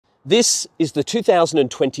This is the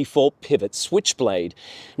 2024 Pivot Switchblade.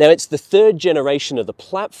 Now, it's the third generation of the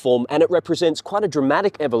platform, and it represents quite a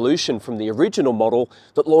dramatic evolution from the original model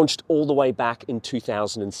that launched all the way back in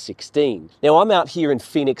 2016. Now, I'm out here in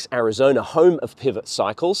Phoenix, Arizona, home of Pivot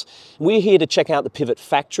Cycles. We're here to check out the Pivot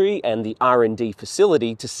factory and the R&D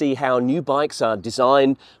facility to see how new bikes are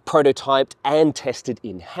designed, prototyped, and tested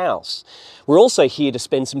in-house. We're also here to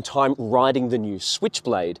spend some time riding the new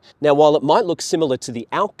Switchblade. Now, while it might look similar to the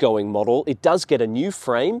outgoing model, it does get a new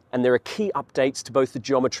frame, and there are key updates to both the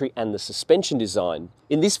geometry and the suspension design.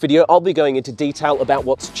 In this video, I'll be going into detail about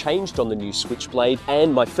what's changed on the new Switchblade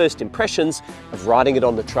and my first impressions of riding it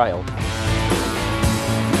on the trail.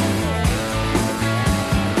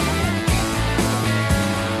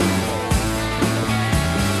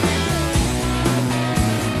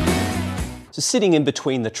 So sitting in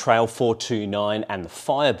between the Trail 429 and the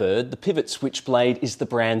Firebird, the Pivot Switchblade is the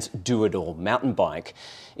brand's do-it-all mountain bike.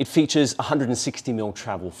 It features 160mm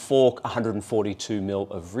travel fork,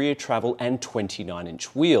 142mm of rear travel, and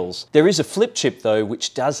 29-inch wheels. There is a flip chip though,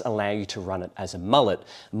 which does allow you to run it as a mullet.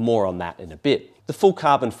 More on that in a bit. The full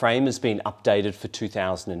carbon frame has been updated for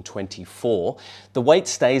 2024. The weight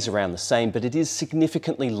stays around the same, but it is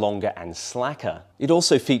significantly longer and slacker. It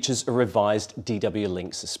also features a revised DW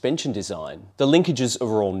Link suspension design. The linkages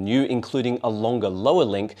are all new, including a longer lower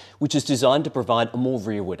link, which is designed to provide a more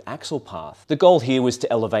rearward axle path. The goal here was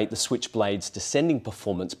to elevate the Switchblade's descending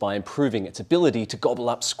performance by improving its ability to gobble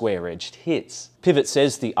up square-edged hits. Pivot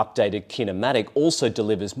says the updated kinematic also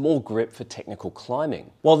delivers more grip for technical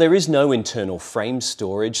climbing. While there is no internal frame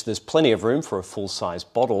storage, there's plenty of room for a full-size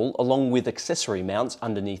bottle, along with accessory mounts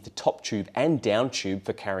underneath the top tube and down tube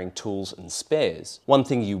for carrying tools and spares. One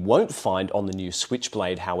thing you won't find on the new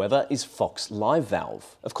Switchblade, however, is Fox Live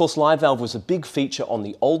Valve. Of course, Live Valve was a big feature on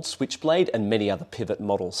the old Switchblade and many other Pivot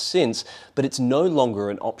models since, but it's no longer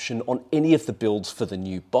an option on any of the builds for the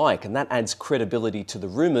new bike, and that adds credibility to the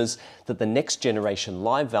rumours that the next generation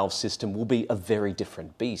Live Valve system will be a very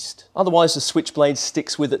different beast. Otherwise, the Switchblade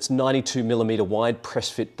sticks with its 92mm wide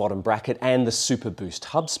press-fit bottom bracket and the Super Boost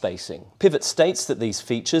hub spacing. Pivot states that these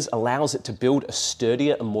features allows it to build a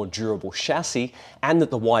sturdier and more durable chassis, and that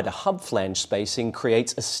the wider hub flange spacing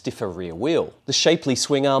creates a stiffer rear wheel. The shapely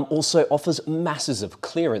swing arm also offers masses of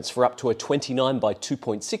clearance for up to a 29 by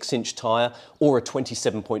 2.6 inch tyre or a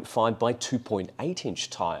 27.5 by 2.8 inch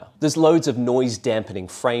tyre. There's loads of noise dampening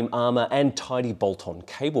frame armour and tidy bolt-on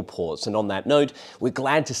cable ports, and on that note, we're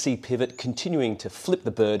glad to see Pivot continuing to flip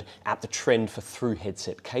the bird at the trend for through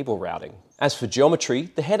headset cable routing. As for geometry,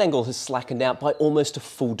 the head angle has slackened out by almost a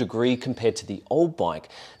full degree compared to the old bike.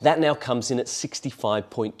 That now comes in at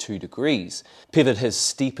 65.2 degrees. Pivot has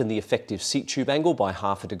steepened the effective seat tube angle by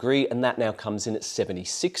half a degree, and that now comes in at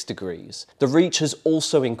 76 degrees. The reach has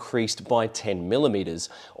also increased by 10mm.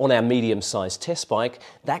 On our medium-sized test bike,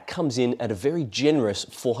 that comes in at a very generous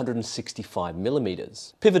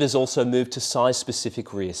 465mm. Pivot has also moved to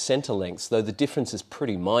size-specific rear centre lengths, though the difference is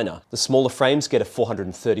pretty minor. The smaller frames get a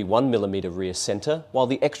 431mm rear centre, while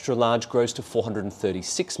the extra large grows to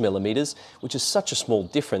 436mm, which is such a small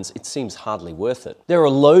difference it seems hardly worth it. There are a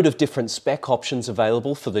load of different spec options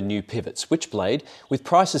available for the new Pivot Switchblade, with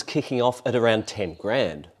prices kicking off at around 10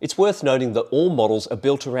 grand. It's worth noting that all models are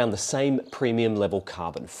built around the same premium level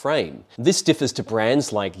carbon frame. This differs to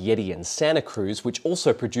brands like Yeti and Santa Cruz, which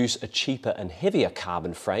also produce a cheaper and heavier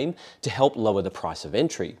carbon frame to help lower the price of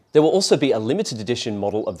entry. There will also be a limited edition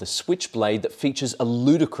model of the Switchblade that features a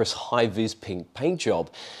ludicrous high-vis pink paint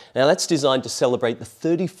job. Now, that's designed to celebrate the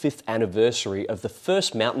 35th anniversary of the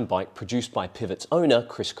first mountain bike produced by Pivot's owner,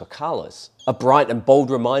 Chris Kokalis. A bright and bold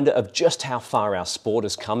reminder of just how far our sport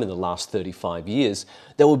has come in the last 35 years.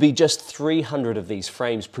 There will be just 300 of these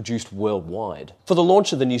frames produced worldwide. For the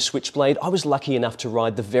launch of the new Switchblade, I was lucky enough to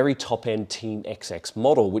ride the very top-end Team XX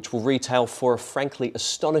model, which will retail for a frankly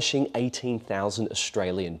astonishing 18,000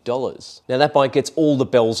 Australian dollars. Now, that bike gets all the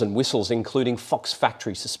bells and whistles, including Fox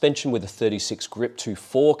factory suspension with a 36 Grip 2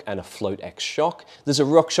 fork and a Float X shock. There's a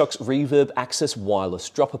RockShox Reverb Access wireless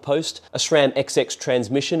dropper post, a SRAM XX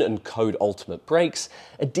transmission and Code Ultimate brakes,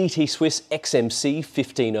 a DT Swiss XMC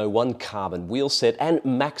 1501 carbon wheel set, and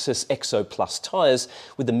Maxxis Exo Plus tyres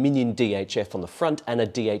with a Minion DHF on the front and a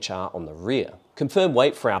DHR on the rear. Confirmed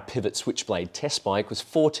weight for our Pivot Switchblade test bike was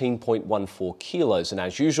 14.14 kilos, and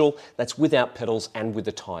as usual, that's without pedals and with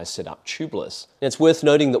the tyres set up tubeless. Now, it's worth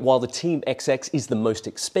noting that while the Team XX is the most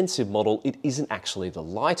expensive model, it isn't actually the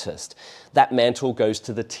lightest. That mantle goes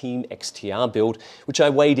to the Team XTR build, which I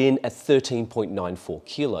weighed in at 13.94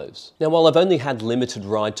 kilos. Now, while I've only had limited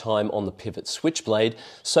ride time on the Pivot Switchblade,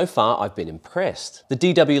 so far I've been impressed. The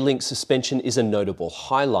DW Link suspension is a notable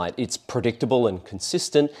highlight. It's predictable and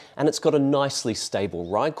consistent, and it's got a nicely stable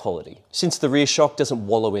ride quality. Since the rear shock doesn't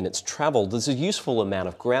wallow in its travel, there's a useful amount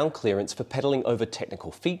of ground clearance for pedaling over technical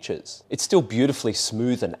features. It's still beautifully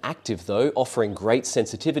smooth and active though, offering great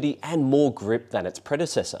sensitivity and more grip than its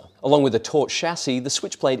predecessor. Along with a taut chassis, the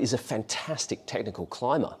Switchblade is a fantastic technical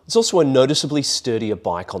climber. It's also a noticeably sturdier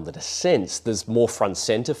bike on the descents. There's more front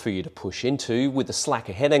center for you to push into, with the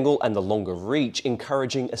slacker head angle and the longer reach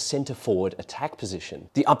encouraging a center forward attack position.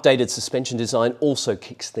 The updated suspension design also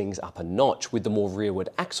kicks things up a notch, with the more rearward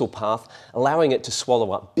axle path, allowing it to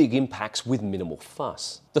swallow up big impacts with minimal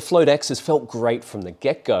fuss. The Float X has felt great from the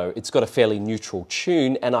get-go. It's got a fairly neutral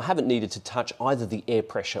tune, and I haven't needed to touch either the air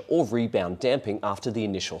pressure or rebound damping after the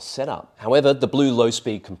initial setup. However, the blue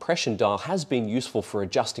low-speed compression dial has been useful for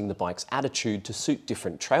adjusting the bike's attitude to suit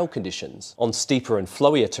different trail conditions. On steeper and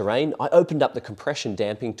flowier terrain, I opened up the compression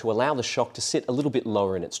damping to allow the shock to sit a little bit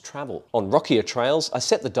lower in its travel. On rockier trails, I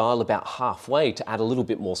set the dial about halfway to add a little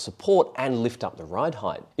bit more support and lift up the ride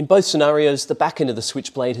height. In both scenarios, the back end of the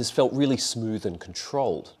Switchblade has felt really smooth and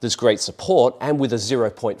controlled. There's great support, and with a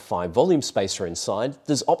 0.5 volume spacer inside,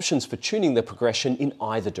 there's options for tuning the progression in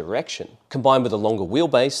either direction. Combined with a longer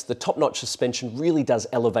wheelbase, the top-notch suspension really does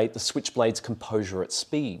elevate the Switchblade's composure at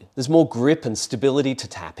speed. There's more grip and stability to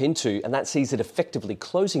tap into, and that sees it effectively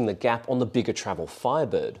closing the gap on the bigger travel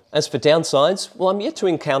Firebird. As for downsides, well, I'm yet to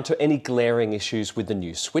encounter any glaring issues with the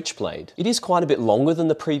new Switchblade. It is quite a bit longer than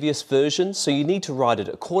the previous version, so you need to ride it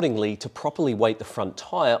accordingly to properly weight the front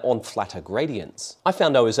tyre on flatter gradients. I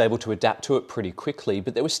found I was able to adapt to it pretty quickly,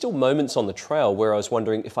 but there were still moments on the trail where I was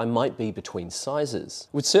wondering if I might be between sizes.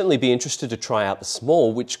 Would certainly be interested to try out the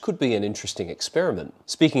small, which could be an interesting experiment.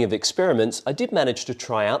 Speaking of experiments, I did manage to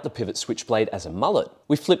try out the Pivot Switchblade as a mullet.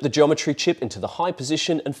 We flipped the geometry chip into the high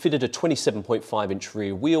position and fitted a 27.5-inch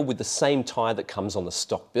rear wheel with the same tyre that comes on the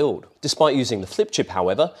stock build. Despite using the flip chip,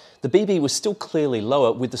 however, the BB was still clearly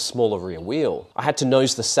lower with the smaller rear wheel. I had to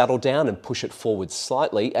nose the saddle down and push it forward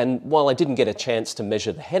slightly, and while I didn't get a chance to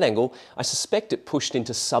measure the head angle, I suspect it pushed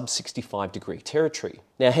into sub 65-degree territory.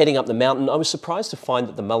 Now, heading up the mountain, I was surprised to find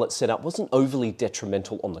that the mullet setup wasn't overly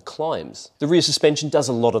detrimental on the climbs. The rear suspension does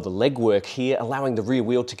a lot of the legwork here, allowing the rear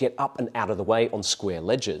wheel to get up and out of the way on square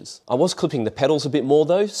ledges. I was clipping the pedals a bit more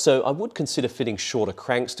though, so I would consider fitting shorter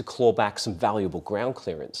cranks to claw back some valuable ground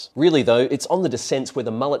clearance. Really though, it's on the descents where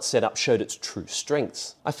the mullet setup showed its true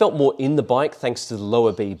strengths. I felt more in the bike thanks to the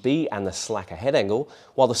lower BB and the slacker head angle,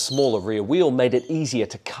 while the smaller rear wheel made it easier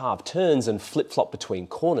to carve turns and flip-flop between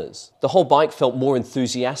corners. The whole bike felt more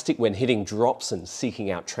enthusiastic when hitting drops and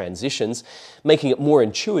seeking out transitions, making it more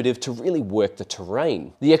intuitive to really work the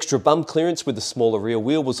terrain. The extra bump clearance with the smaller rear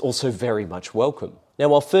wheel was also very much welcome. Now,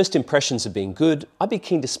 while first impressions have been good, I'd be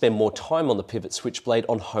keen to spend more time on the Pivot Switchblade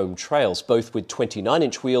on home trails, both with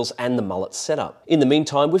 29-inch wheels and the mullet setup. In the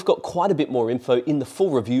meantime, we've got quite a bit more info in the full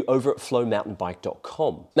review over at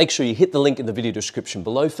flowmountainbike.com. Make sure you hit the link in the video description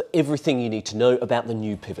below for everything you need to know about the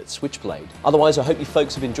new Pivot Switchblade. Otherwise, I hope you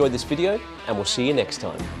folks have enjoyed this video, and we'll see you next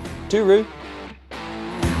time. Tooroo!